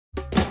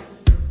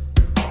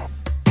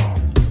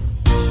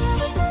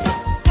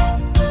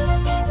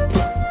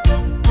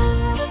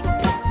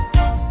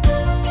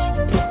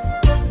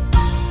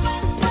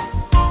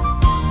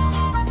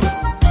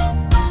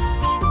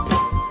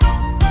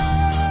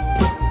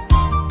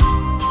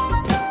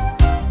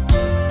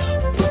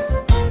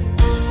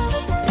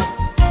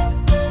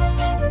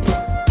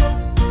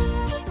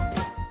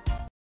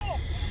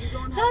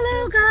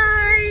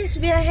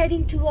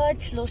heading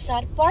towards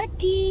Losar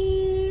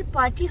party.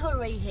 Party हो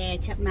रही है.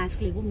 छप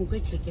मास्क ले वो मुझे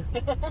चेक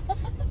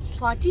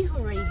Party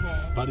हो रही है.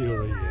 Party हो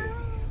रही है.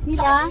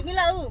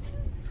 मिला.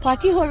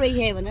 Party हो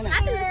रही है वना ना.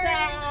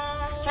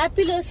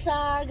 Happy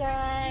Losar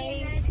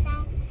guys.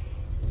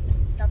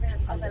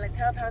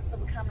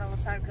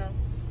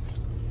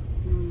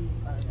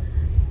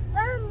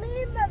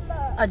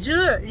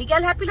 Ajur,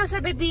 Regal happy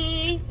Losar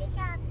baby.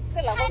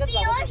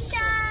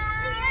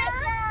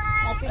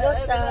 Happy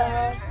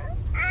Losar.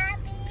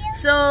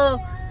 So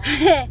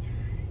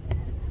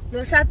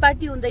Losar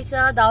party हुँदैछ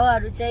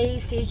दावाहरु चाहिँ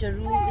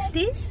स्टेजहरु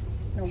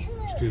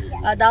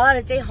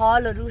दावाहरु चाहिँ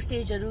हलहरु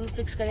स्टेजहरु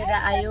फिक्स गरेर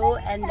आयो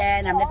and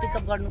then हामीले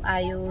पिकअप गर्नु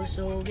आयो.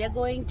 So we are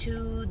going to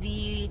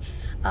the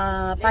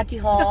party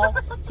hall.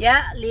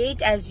 Yeah,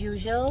 late as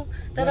usual.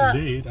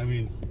 Late, I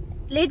mean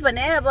late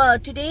भने अब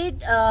today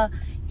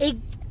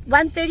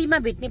 1:30 मा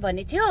भेट्ने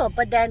भने थियो,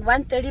 but then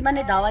 1:30 मा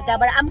नै दावा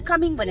त्यहाँबाट I'm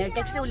coming भनेर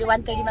टेक्स्ट चाहिँ उले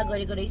 1:30 मा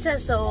गरेको रहेछ.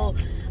 So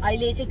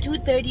अहिले चाहिँ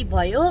 2:30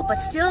 भयो, but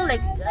still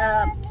like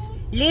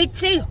late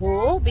चाहिँ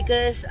हो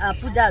because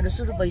पूजाहरु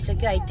सुरु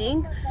भइसक्यो I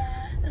think.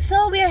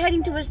 So we are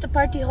heading towards the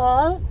party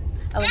hall.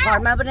 अब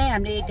घरमा पनि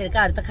हामीले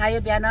ढेर्काहरु त खायो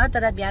बिहान,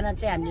 तर बिहान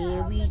चाहिँ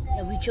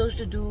हामीले we chose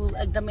to do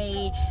एकदमै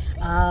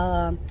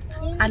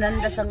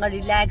आनन्दसँग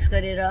रिल्याक्स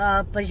गरेर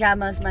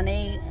पजामास मा नै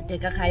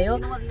ढेर्का खायो.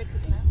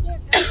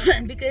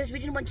 Because we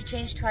didn't want to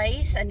change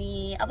twice.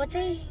 अनि अब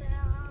चाहिँ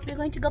we're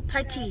going to go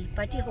party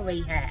हो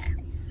रही है.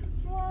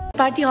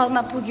 Party hall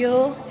मा पुग्यो.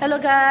 Hello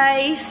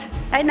guys.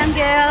 Hi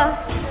Nangel.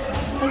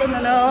 Hello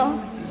Nono.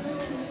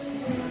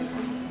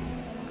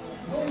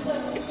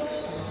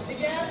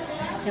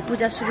 यहाँ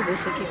पूजा सुरु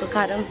भइसकेको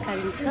कारण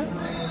छ.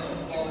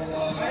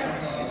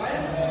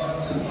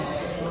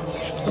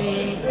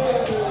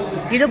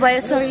 ढिलो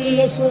भयो सरी.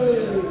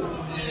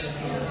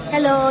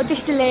 हेलो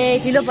त्यस्तैले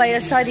ढिलो भयो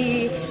सरी.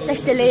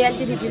 त्यस्तैले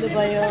अलिकति ढिलो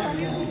भयो.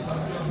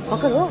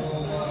 भर्खर हो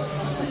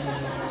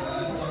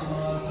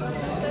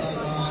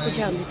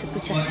पूजा हुँदैछ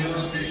पूजा.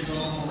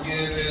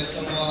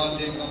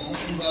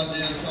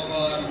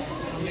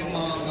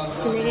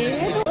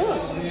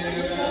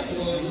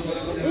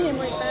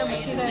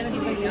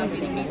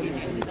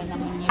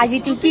 आज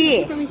टुकी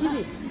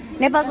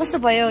नेपाल कस्तो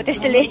भयो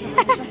त्यस्तैले.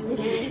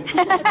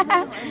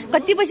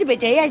 कति पछि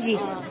भेट्यो है आज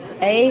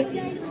है.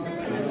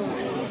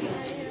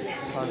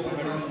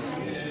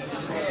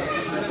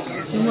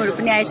 नुमुहरु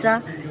पनि आएछ.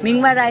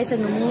 मिङमा आएछ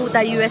नुमु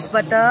उता US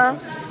बाट.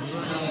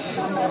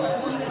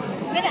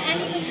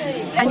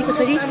 आनीको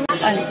छोरी.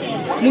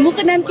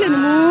 नुमुको नाम के हो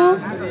नुमु?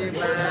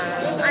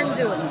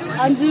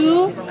 अन्जु.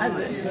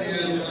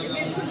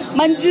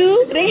 मन्जु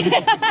रे.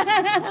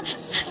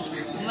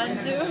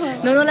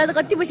 नोनोलाई त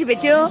कति पछि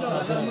भेट्यो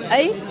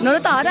है. नोनो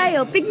त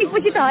हरायो. पिकनिक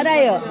पछि त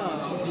हरायो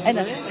हैन.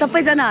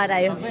 सबैजना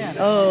हरायो.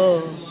 ओ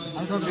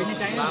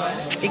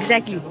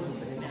एक्ज्याक्टली.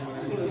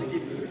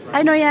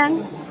 हाई नोयाङ.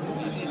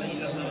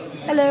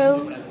 हेलो.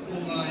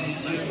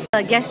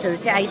 गेस्टहरु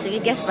चाहिँ आइसक्यो.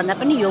 गेस्ट भन्दा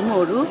पनि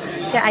योमोहरु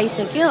चाहिँ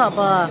आइसक्यो. अब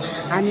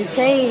हामी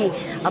चाहिँ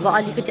अब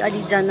अलिकति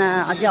जना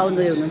अझै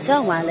आउनु हुनुहुन्छ.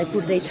 उहाँलाई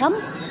कुर्दै छम.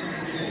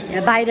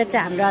 यहाँ बाहिर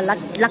चाहिँ हाम्रा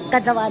लक्का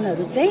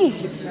जवानहरु चाहिँ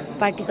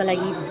पार्टीको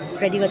लागि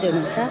रेडी गर्दै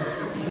हुनुहुन्छ.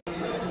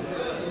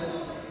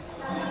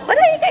 What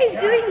are you guys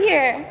doing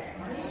here?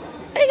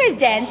 Are you guys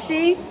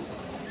dancing?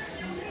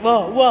 Whoa.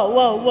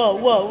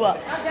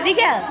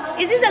 Miguel,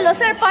 is this a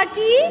Losar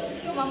party?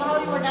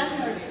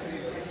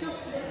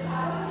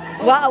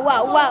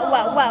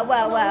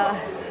 Wow.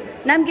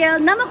 Namgel,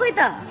 nama खोइ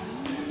त?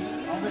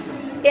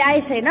 ए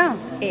आइ छैन?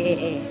 ए.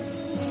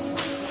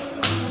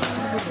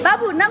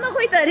 बाबु nama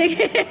खोइ त रे.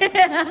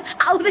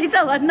 आउँदैछ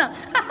भन्न.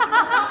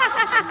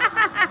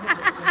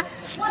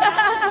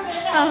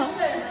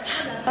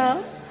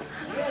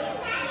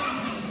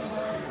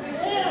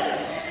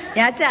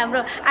 यहाँ चाहिँ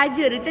हाम्रो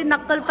आजीहरु चाहिँ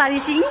नक्कल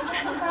पारिसिङ.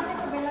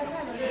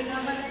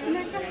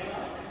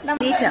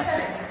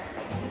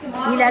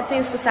 मिला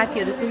चाहिँ उसको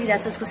साथीहरु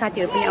कुरिरहेछ. उसको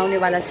साथीहरु पनि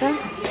आउनेवाला छ.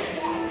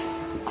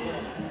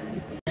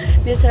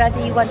 मेरो छोरा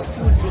चाहिँ वान्स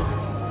फुड रे.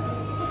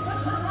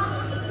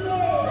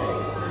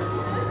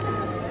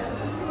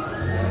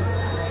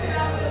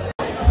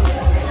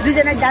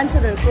 दुईजना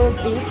डान्सरहरुको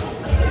भेट.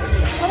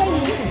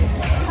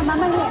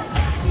 मामा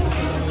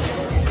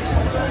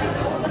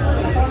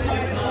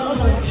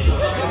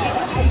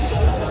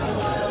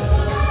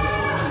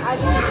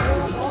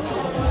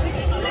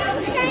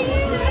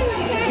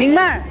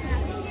यहाँ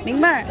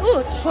Mingmar. Oh,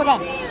 छोरा.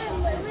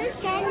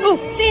 Oh,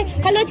 say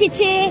hello,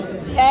 Chichi.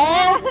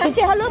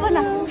 Chichi, hello,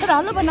 bana. छोरा,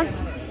 hello, bana.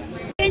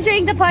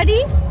 Enjoying the party?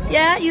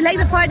 Yeah, you like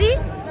the party?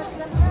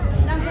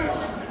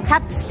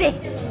 Hapse.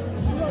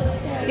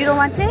 You don't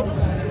want it?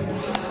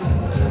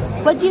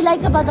 What do you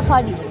like about the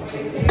party?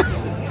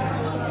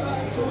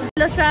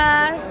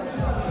 Losar.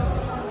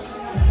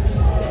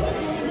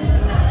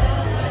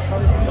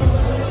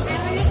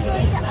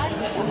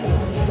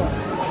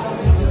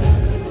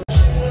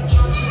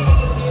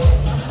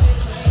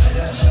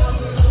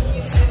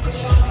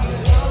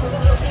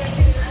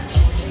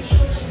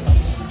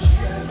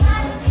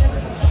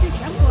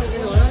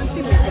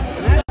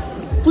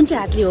 कुन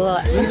चाहिँ हातले हो?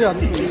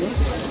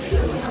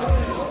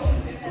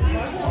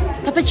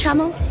 तपाईँ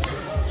Chhamal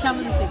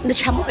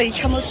Chamel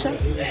Chhamal छ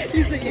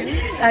के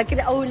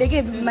अरे अरूले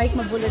के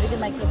माइकमा बोलेर के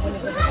माइकमा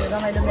बोलेको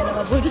रमाइलो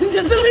मेलामा बोल्दिन्छ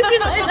जस्तो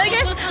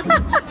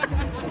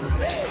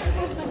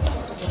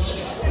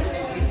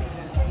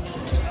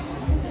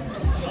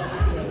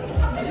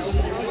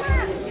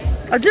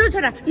हजुर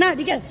छोरा न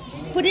दिका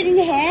put it in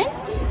your hand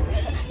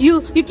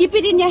you keep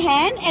it in your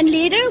hand and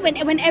later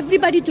when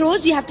everybody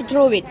throws you have to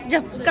throw it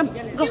come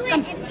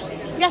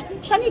yeah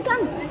Sunny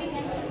come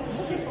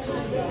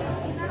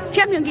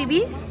young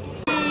baby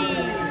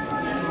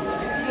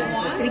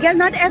Regal,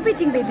 not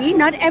everything baby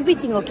not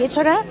everything okay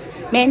छोरा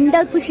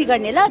mental खुसी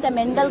गर्ने ल त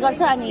mental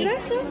गर्छ अनि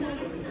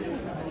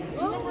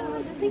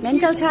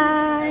mental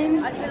time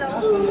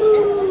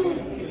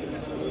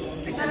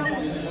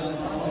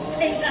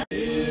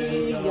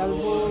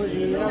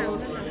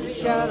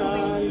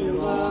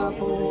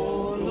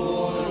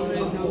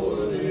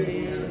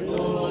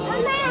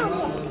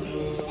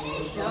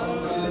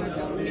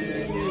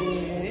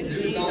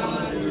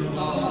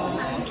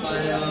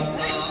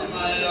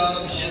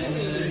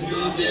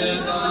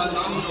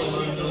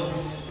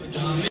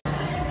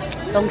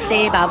Longse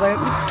बाबर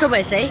मिठो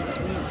भएछ है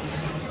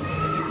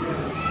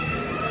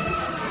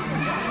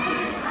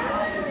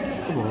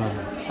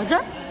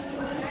हजुर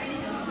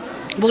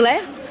भोक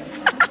लाग्यो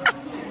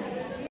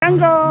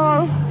ट्याङ्गो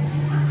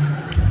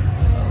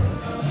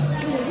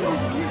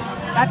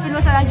हाप्पी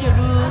लोसार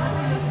आजीहरू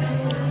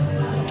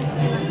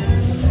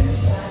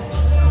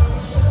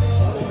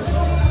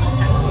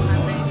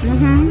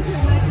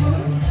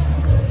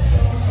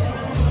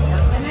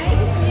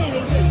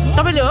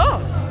तपाईँले हो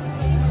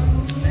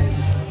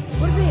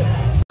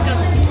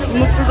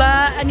मुकुबा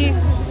अनि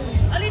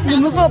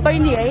नुमुको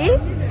बहिनी है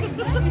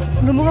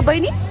नुमुको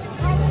बहिनी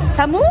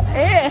छामु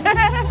ए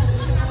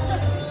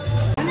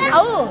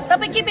औ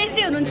तपाईँ के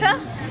बेच्दै हुनुहुन्छ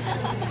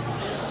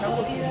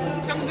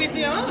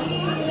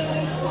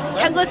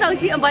छ्याङ्गो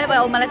साउसी भयो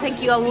भयो मलाई थ्याङ्क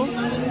यू औ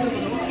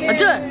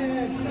हजुर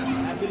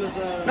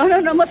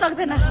न म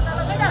सक्दैन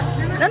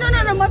न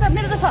म त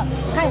मेरो त छ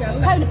खायो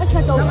भने पछि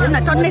खान्छ न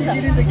टन्नै छ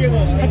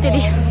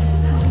त्यति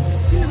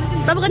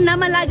तपाईँको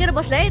नाममा लागेर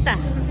बस्ला है यता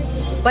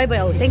भयो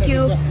भयो थ्याङ्क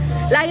यू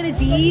लागेर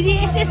झिरी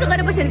यस्तो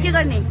गरेर बस्यो भने के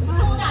गर्ने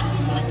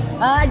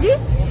अजी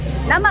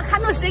नाममा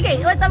खानुहोस् रे के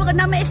तपाईँको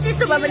नाममा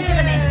यस्तो भयो भने के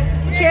गर्ने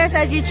चेयर्स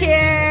अजी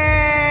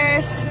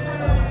चेयर्स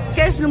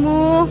नुमु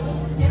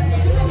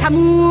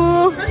छामु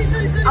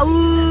औ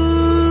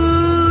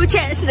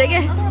चेयर्स रे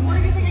के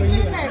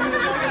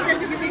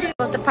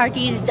The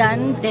party is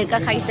done. ढेरका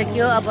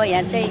खाइसक्यो अब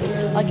यहाँ चाहिँ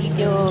अघि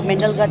त्यो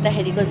मेन्डल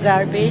गर्दाखेरिको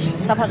गार्बेज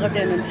सफा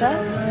गर्दै हुनुहुन्छ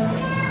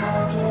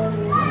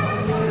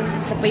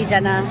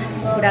सबैजना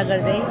कुरा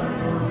गर्दै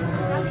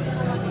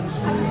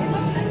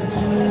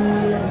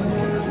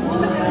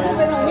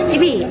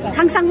इबी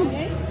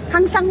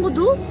खाङसाङगु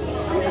दु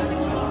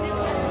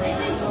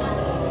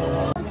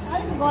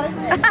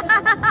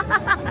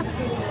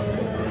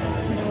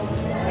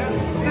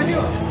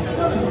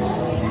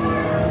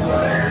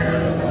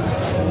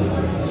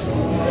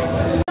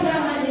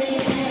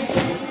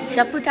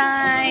Shapu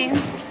time.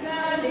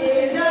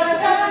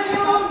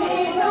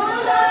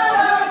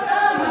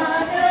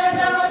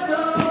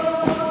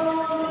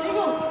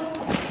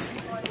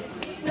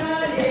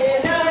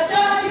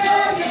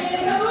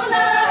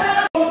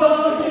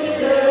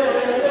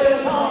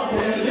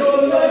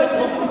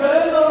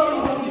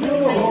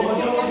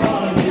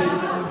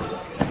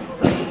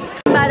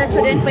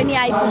 Children पनि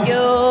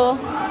आइपुग्यो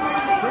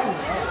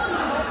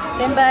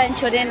Pemba and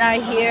children are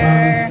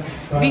here.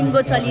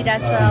 Bingo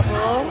चलिरहेछ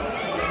अब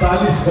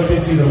 40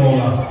 courtesy the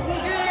Mola.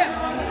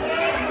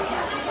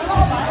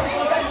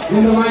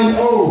 In the line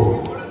O.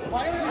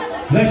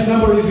 Next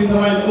number is in the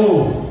line O.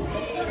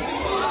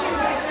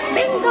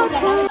 Bingo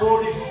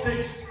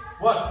 46.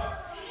 What?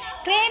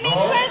 Claiming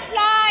first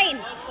line.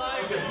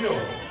 Okay, you.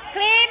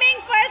 Claiming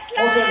first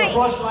line. Okay, the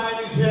first line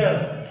is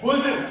here. Who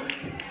is it?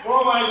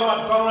 Oh my God!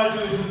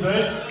 Congratulations,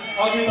 right?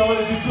 Okay, now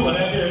let's do it.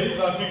 Okay,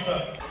 now fix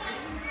it.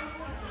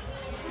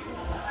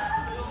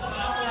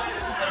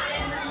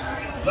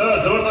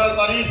 जोरदार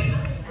ताली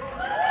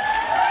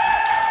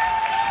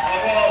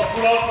अब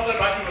फुल house मात्रै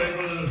बाँकी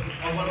भएको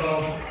offer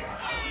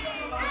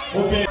गराउँछु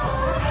okay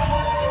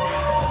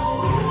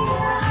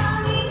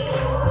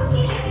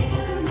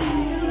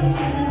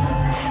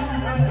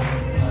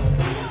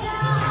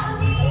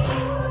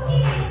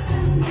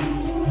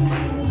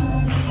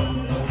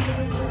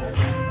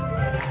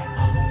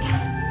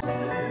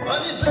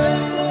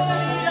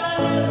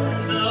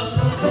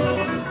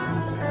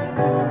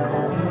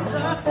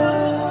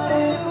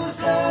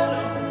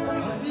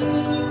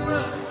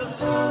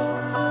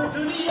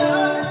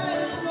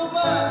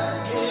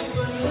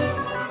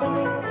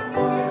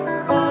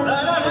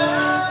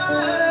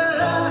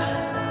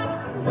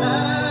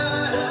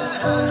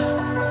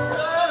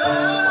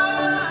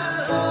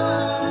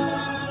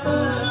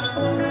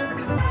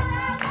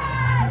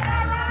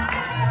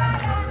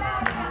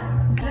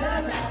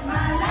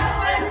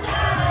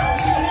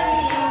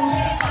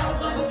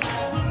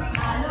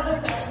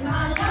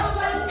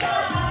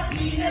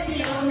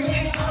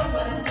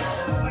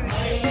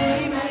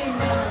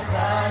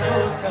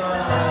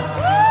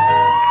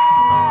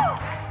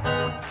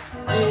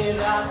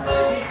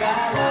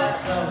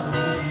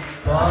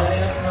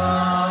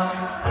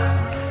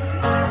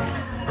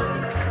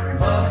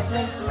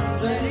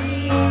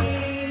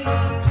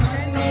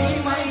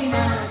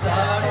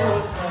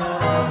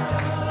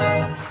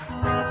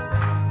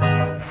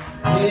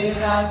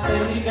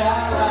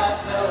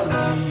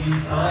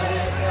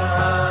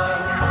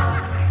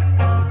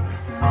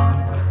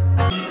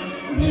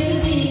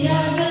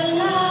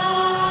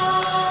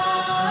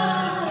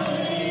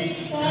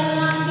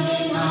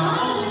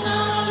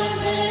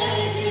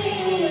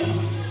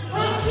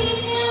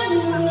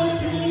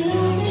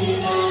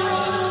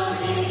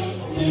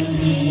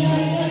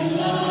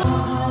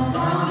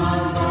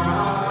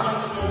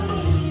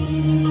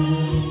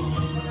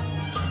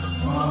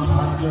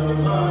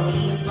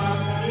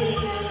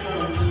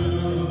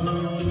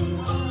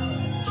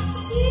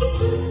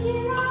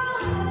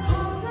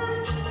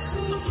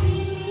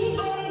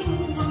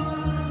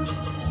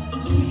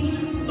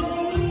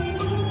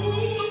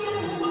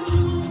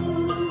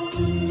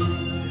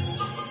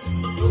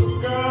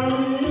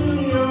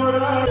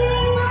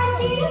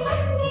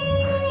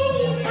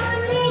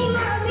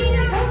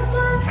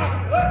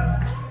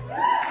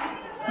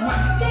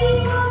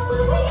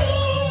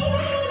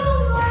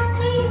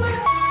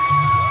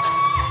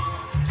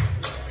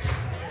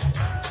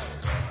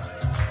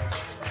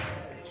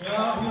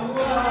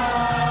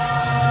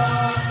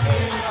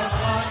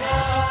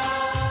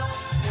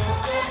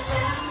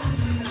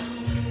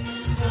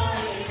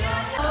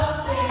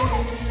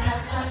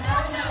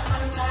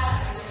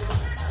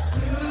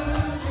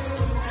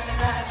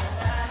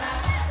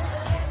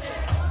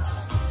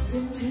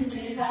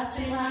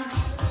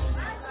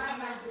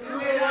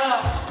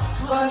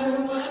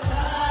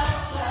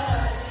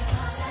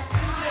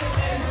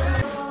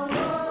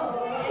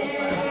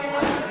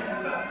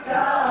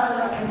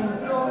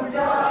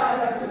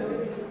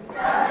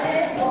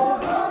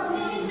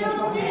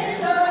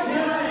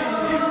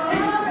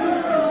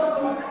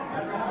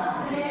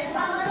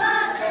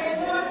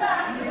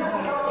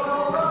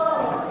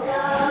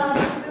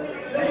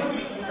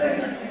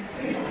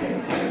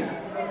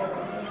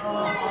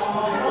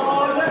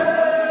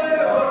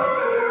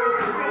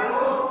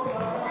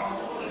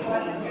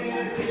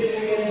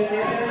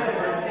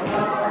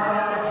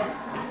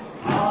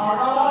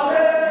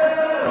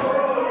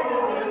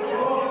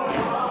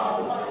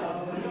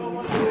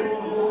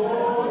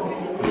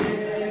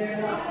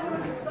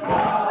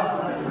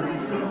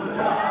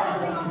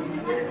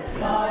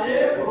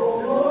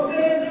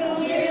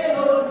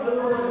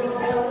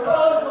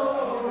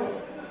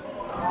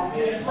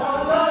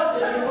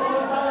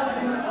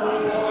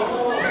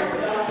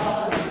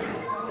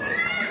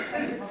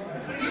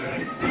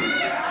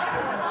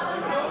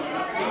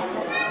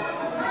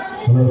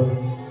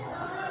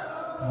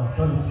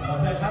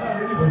त्यहाँ खाना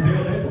ready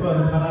भइसकेको छ है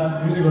तपाईँहरू खाना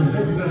रेडी गर्नुहोस्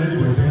है डिनर रेडी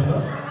भइसकेको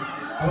छ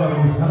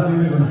तपाईँहरू खाना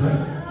रेडी गर्नुहोस् है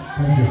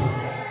थ्याङ्क यू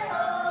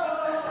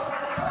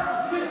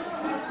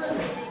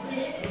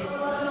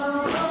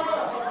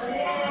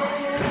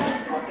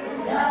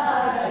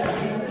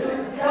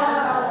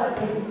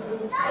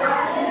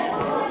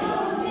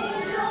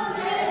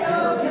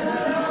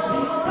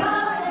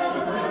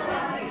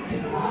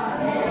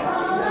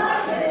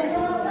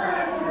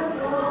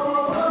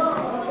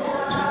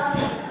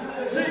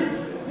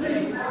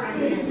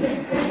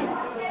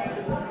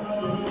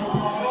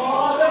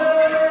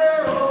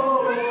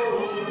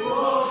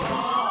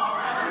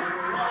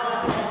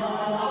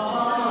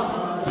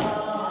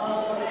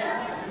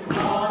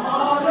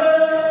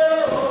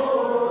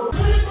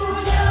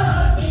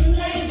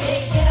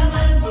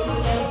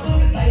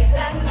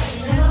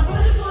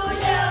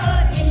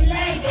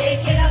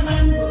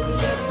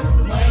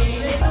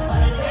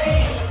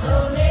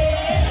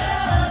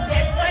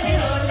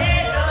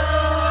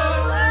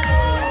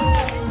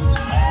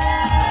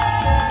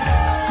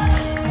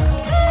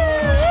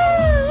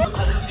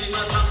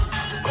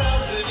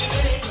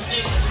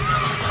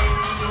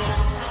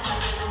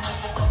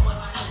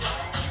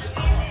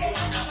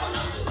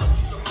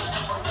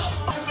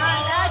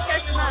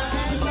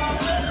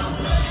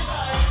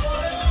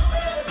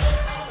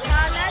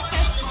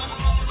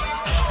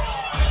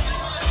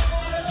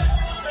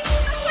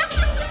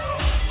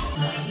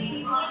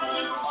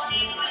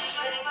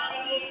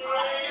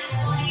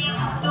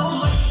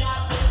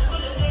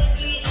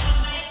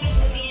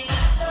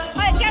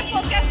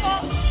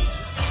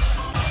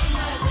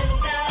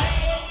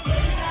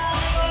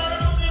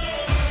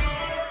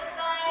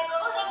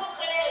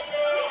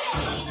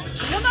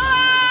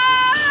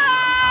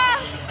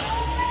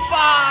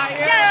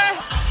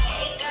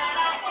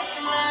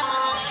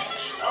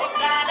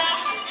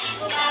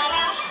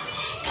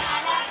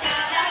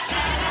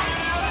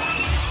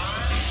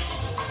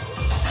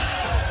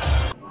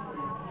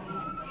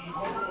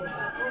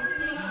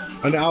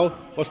अनि आओ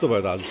कस्तो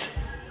भयो त आज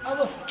अब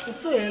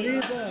कस्तो हेरी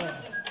त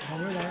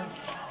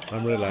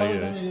राम्रै लाग्यो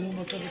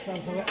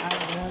सबै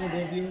आएर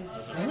देखियो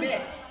होइन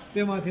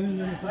त्यो माथि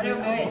पनि सबै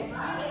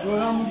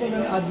प्रोग्राम त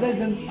अझै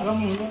झन्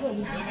राम्रो हुनुपर्छ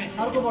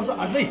अर्को वर्ष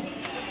अझै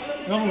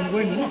राम्रो हुनु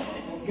गयो नि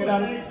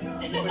केटाहरू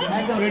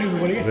एकदम रेडी हुनु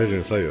पऱ्यो रेडी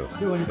सही हो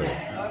त्यो भने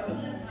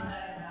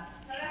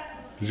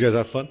Did you guys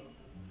have fun?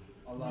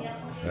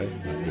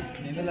 Right?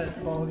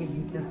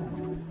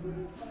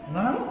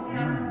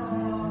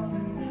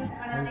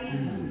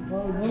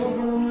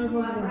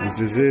 This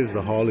is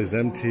the hall is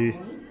empty.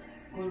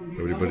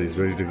 Everybody's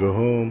ready to go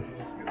home.